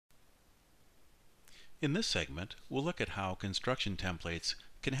In this segment, we'll look at how construction templates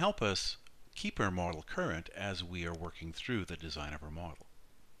can help us keep our model current as we are working through the design of our model.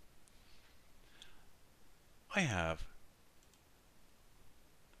 I have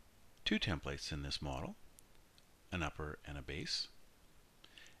two templates in this model, an upper and a base.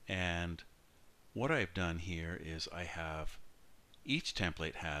 And what I've done here is I have each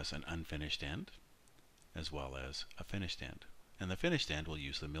template has an unfinished end as well as a finished end. And the finished end will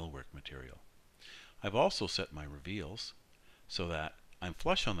use the millwork material. I've also set my reveals so that I'm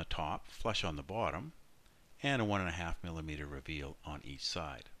flush on the top, flush on the bottom, and a 1.5 millimeter reveal on each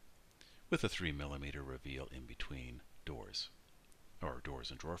side, with a 3 millimeter reveal in between doors, or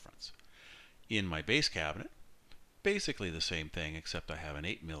doors and drawer fronts. In my base cabinet, basically the same thing, except I have an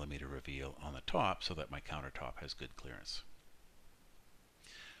 8 millimeter reveal on the top so that my countertop has good clearance.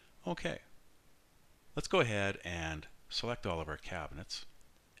 Okay, let's go ahead and select all of our cabinets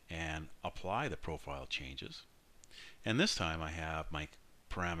and apply the profile changes. And this time I have my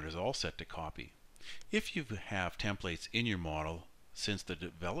parameters all set to copy. If you have templates in your model since the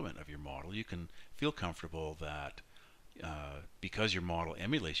development of your model, you can feel comfortable that because your model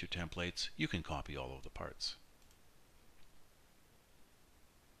emulates your templates, you can copy all of the parts.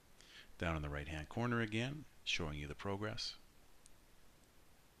 Down in the right hand corner again, showing you the progress.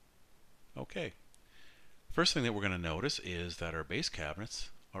 Okay, first thing that we're going to notice is that our base cabinets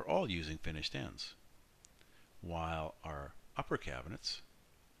are all using finished ends, while our upper cabinets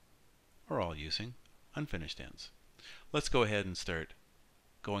are all using unfinished ends. Let's go ahead and start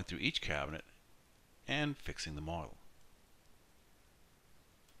going through each cabinet and fixing the model.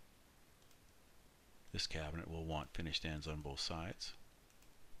 This cabinet will want finished ends on both sides.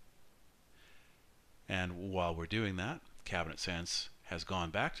 And while we're doing that, CabinetSense has gone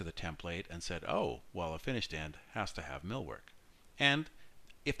back to the template and said, oh, well, a finished end has to have millwork. And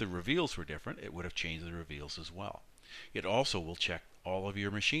if the reveals were different, it would have changed the reveals as well. It also will check all of your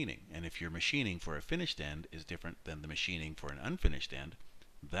machining, and if your machining for a finished end is different than the machining for an unfinished end,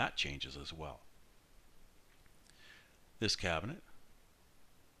 that changes as well. This cabinet,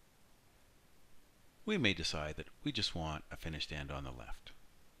 we may decide that we just want a finished end on the left.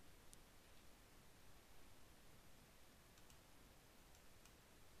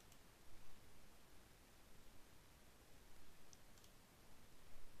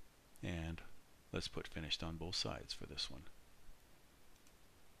 And let's put finished on both sides for this one.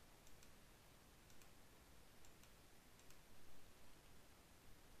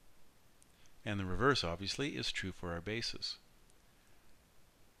 And the reverse obviously is true for our bases.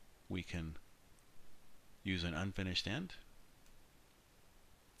 We can use an unfinished end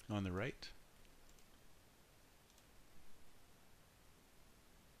on the right,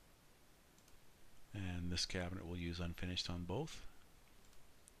 and this cabinet will use unfinished on both.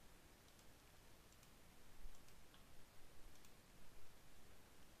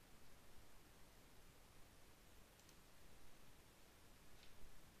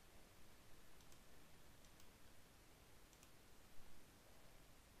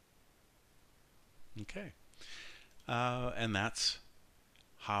 Okay, and that's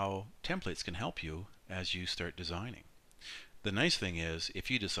how templates can help you as you start designing. The nice thing is, if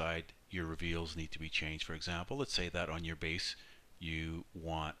you decide your reveals need to be changed, for example, let's say that on your base you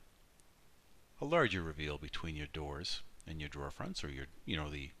want a larger reveal between your doors and your drawer fronts, or your,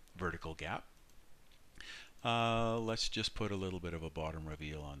 the vertical gap. Let's just put a little bit of a bottom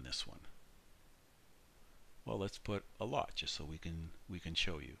reveal on this one. Well, let's put a lot just so we can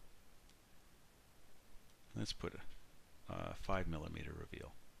show you. Let's put a 5 millimeter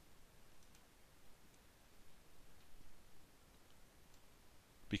reveal.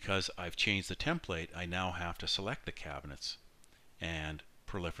 Because I've changed the template, I now have to select the cabinets and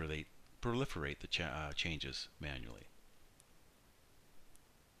proliferate the changes manually.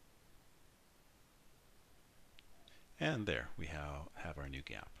 And there we have our new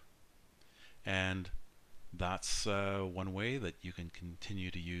gap. And that's one way that you can continue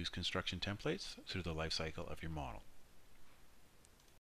to use construction templates through the life cycle of your model.